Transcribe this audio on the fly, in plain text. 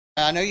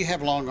I know you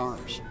have long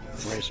arms,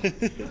 Reza.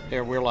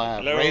 Here, we're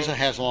live. Hello. Reza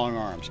has long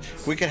arms.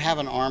 We could have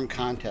an arm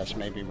contest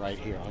maybe right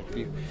here. Like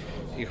if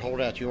you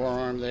hold out your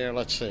arm there.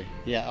 Let's see.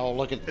 Yeah. Oh,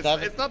 look at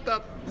that. It's not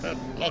that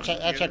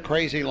That's a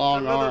crazy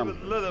long arm.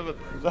 Little bit,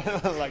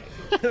 like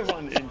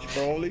 1 inch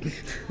probably. All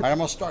right, I'm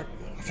going to start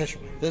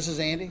officially. This is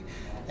Andy,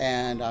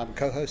 and I'm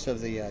co-host of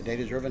the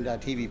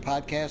DataDriven.tv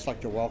podcast. I'd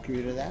like to welcome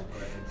you to that.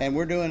 And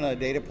we're doing a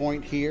data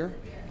point here.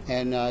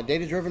 And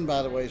Data Driven,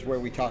 by the way, is where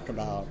we talk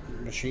about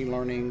machine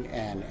learning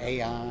and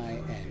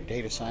AI and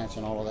data science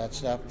and all of that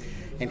stuff.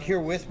 And here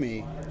with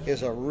me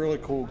is a really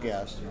cool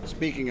guest.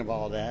 Speaking of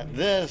all that,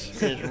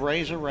 this is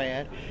Reza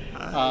Rad,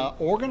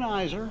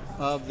 organizer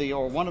of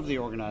or one of the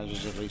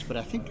organizers at least, but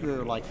I think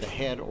you're like the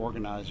head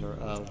organizer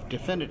of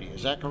Dfinity.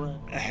 Is that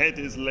correct? Head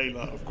is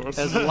Layla, of course.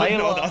 As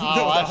Layla?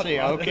 No, I see.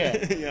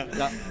 Okay. Yeah.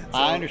 No,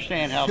 I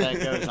understand how that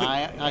goes.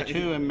 I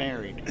too am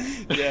married.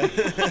 Yeah.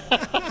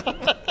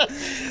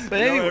 But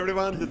Hello anyway.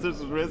 everyone, this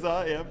is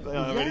Reza. Yep,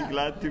 very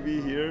glad to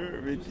be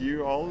here with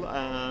you all.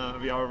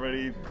 We are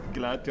very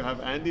glad to have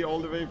Andy all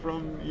the way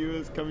from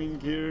US coming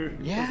here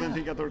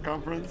presenting at our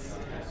conference.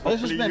 Well,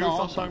 this has Hopefully been you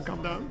awesome. sometime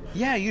come down.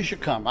 Yeah, you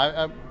should come.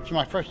 It's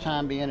my first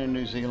time being in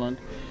New Zealand,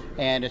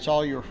 and it's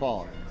all your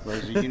fault,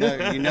 Rosie. You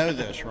know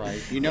this,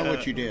 right? You know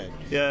what you did.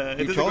 Yeah,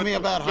 You told me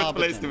about good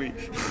place to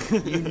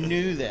Hobbiton. be. You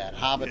knew that,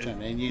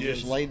 Hobbiton, and you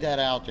just Yes. laid that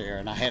out there,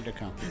 and I had to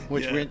come,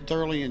 which Yeah. we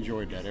thoroughly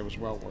enjoyed that. It was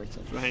well worth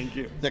it. Thank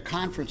you. The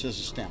conference is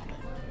astounding.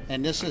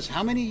 And this is,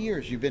 how many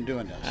years you've been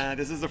doing this?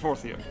 This is the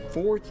 4th year.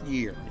 4th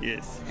year.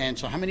 Yes. And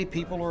so how many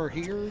people are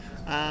here?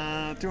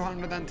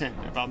 210,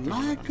 about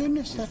My 200.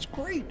 goodness, that's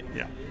great.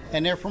 Yeah.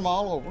 And they're from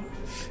all over.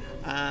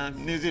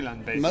 New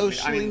Zealand, basically.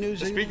 Mostly New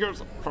Zealand?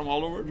 Speakers from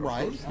all over, of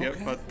Right, course. okay.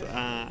 Yeah, but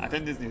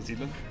attend New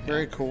Zealand.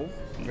 Very cool.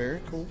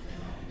 Very cool.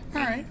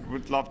 All right.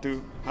 Would love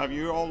to have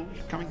you all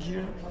coming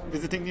here,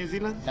 visiting New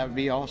Zealand. That would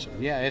be awesome.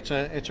 Yeah, it's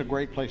a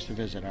great place to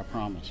visit, I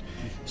promise.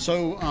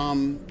 So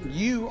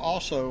you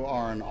also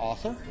are an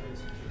author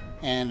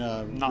and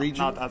a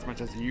regional. Not as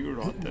much as you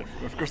wrote it,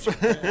 of course.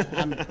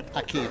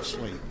 I can't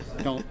sleep.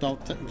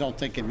 Don't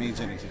think it means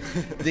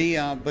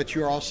anything. But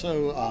you're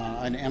also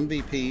an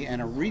MVP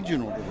and a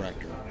regional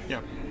director.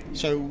 Yeah.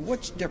 So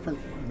what's different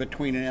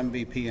between an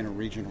MVP and a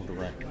regional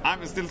director?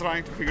 I'm still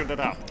trying to figure that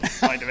out,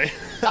 by the way.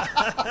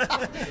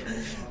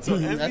 So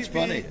MVP, That's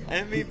funny.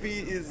 MVP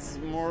is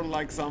more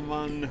like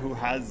someone who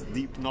has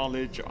deep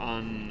knowledge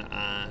on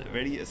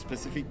very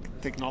specific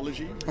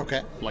technology.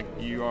 Okay. Like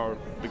you are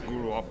the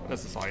guru of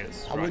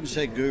SSIS. I wouldn't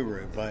say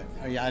guru, but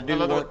yeah, I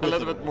do a work with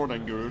little bit more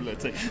than guru,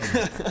 let's say.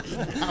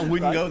 I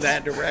wouldn't go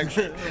that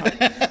direction.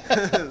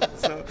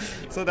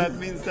 So that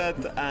means that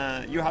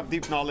you have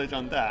deep knowledge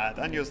on that,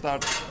 and you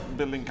start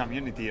building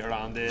community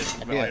around it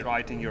by Yeah.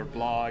 writing your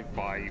blog,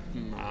 by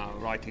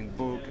writing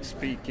book,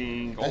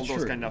 speaking, all That's those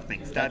true. kind of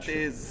things. That's That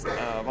is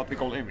what we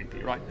call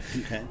MVP, right?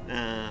 Okay.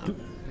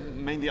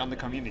 Mainly on the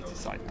community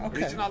side.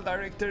 Okay. Regional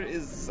director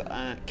is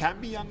can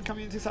be on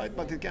community side,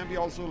 but it can be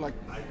also like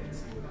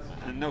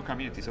no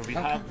community. So we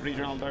have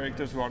regional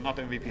directors who are not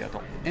MVP at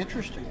all.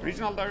 Interesting.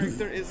 Regional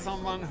director is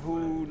someone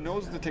who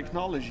knows the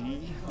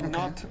technology,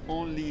 not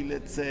only,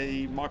 let's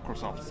say,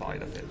 Microsoft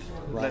side of it.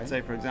 Right. Let's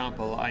say, for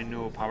example, I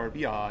know Power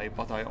BI,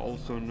 but I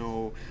also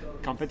know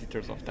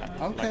competitors of that,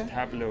 Okay. like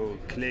Tableau,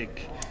 Qlik,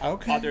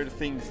 Okay. other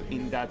things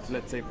in that,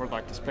 let's say,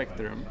 product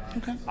spectrum.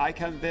 Okay. I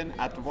can then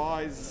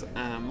advise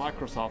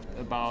Microsoft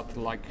about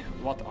like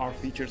what are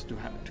features to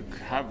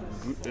have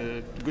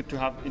good to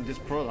have in this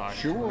product,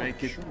 Sure,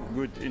 make it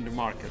good in the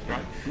market,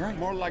 right? Right.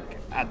 More like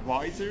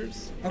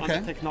advisors on Okay.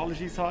 the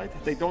technology side.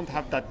 They don't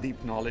have that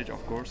deep knowledge,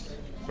 of course,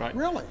 right?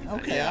 Really?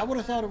 Okay. Yeah. I would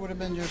have thought it would have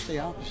been just the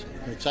opposite.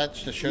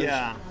 That's the shows.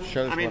 Yeah,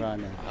 Shows I mean, what I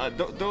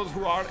know. those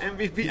who are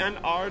MVP and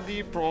RD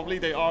probably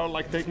they are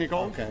like technical,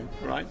 Okay.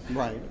 right?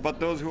 Right. But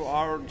those who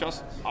are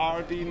just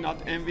RD, not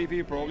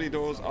MVP, probably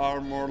those are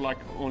more like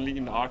only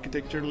in the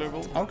architecture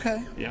level. Okay.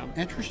 Yeah.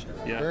 Interesting.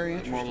 Yeah, Very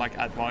interesting. more like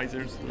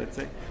advisors, let's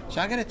say. So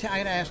I got to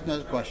ask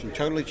another question.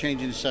 Totally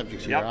changing the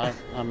subject here. Yep.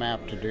 I'm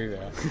apt to do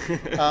that.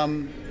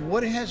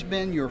 What has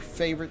been your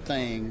favorite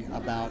thing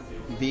about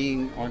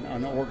being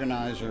an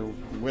organizer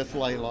with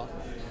Layla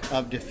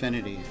of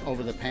Dfinity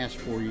over the past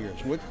 4 years?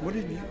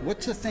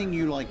 What's the thing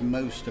you like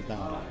most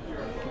about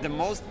it? The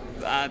most,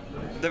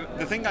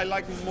 the thing I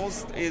like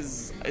most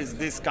is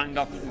this kind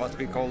of what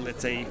we call,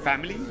 let's say,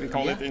 family. We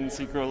call Yeah. it in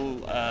SQL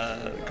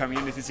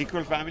community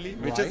SQL family,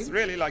 which Right. is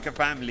really like a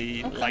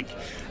family. Like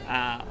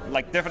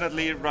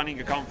definitely running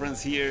a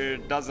conference here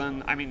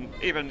doesn't. I mean,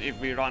 even if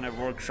we run a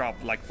workshop,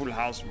 like full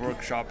house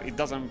workshop, it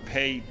doesn't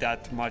pay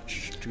that much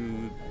to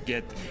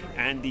get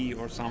Andy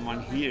or someone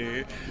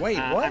here. Wait,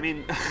 what? I mean,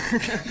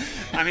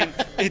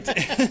 it.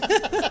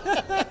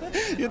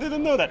 You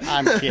didn't know that.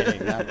 I'm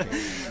kidding. I'm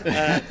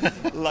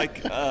kidding. Like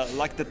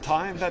like the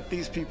time that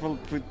these people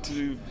put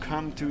to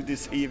come to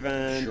this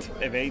event,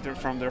 away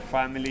from their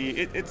family.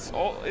 It's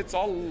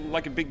all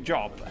like a big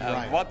job.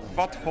 Right.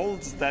 What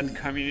holds that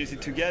community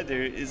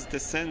together is the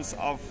sense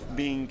of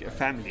being a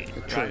family.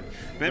 True. Right?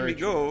 When Very we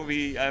go,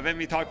 when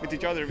we talk with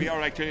each other, we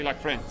are actually like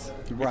friends.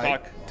 We Right.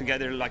 talk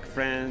together like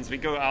friends. We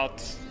go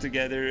out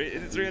together.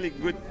 It's really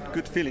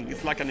good feeling.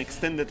 It's like an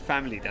extended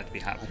family that we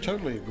have. I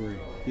totally agree.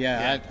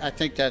 Yeah. I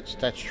think that's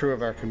true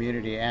of our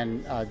community.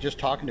 And just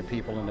talking to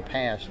people in the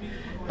past,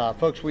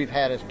 folks we've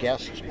had as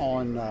guests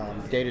on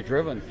Data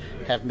Driven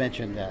have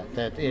mentioned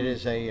that it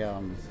is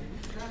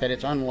that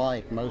it's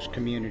unlike most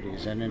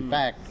communities, and in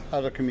fact,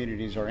 other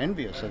communities are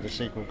envious of the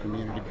SQL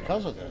community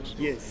because of this.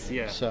 Yes,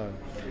 yeah. So,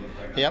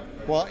 yep.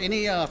 Well,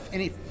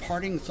 any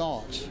parting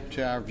thoughts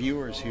to our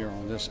viewers here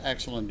on this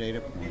excellent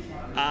data point?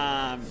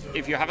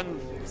 If you haven't,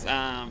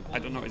 I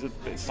don't know, is it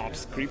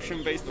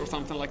subscription based or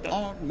something like that?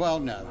 Oh, well,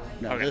 no,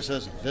 Okay. this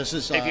isn't. This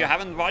is. If you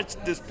haven't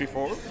watched this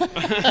before,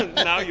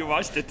 now you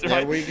watched it, right?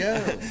 There we go.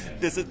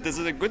 This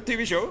is a good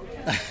TV show.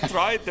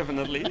 Try it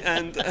definitely.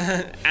 And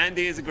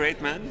Andy is a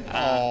great man.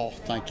 Oh,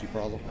 thank you,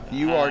 brother.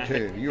 You are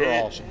too. You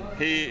are awesome.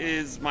 He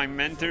is my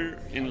mentor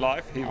in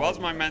life. He was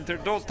my mentor.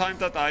 Those times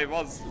that I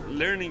was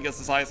learning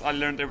SSIS, I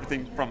learned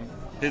everything from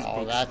his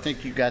Oh, books. I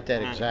think you got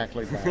that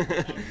exactly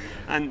right.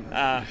 And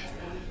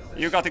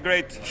you got a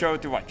great show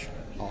to watch.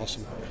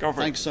 Awesome. Go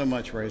for it. Thanks so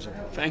much, Razor.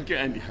 Thank you,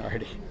 Andy.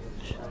 Alrighty.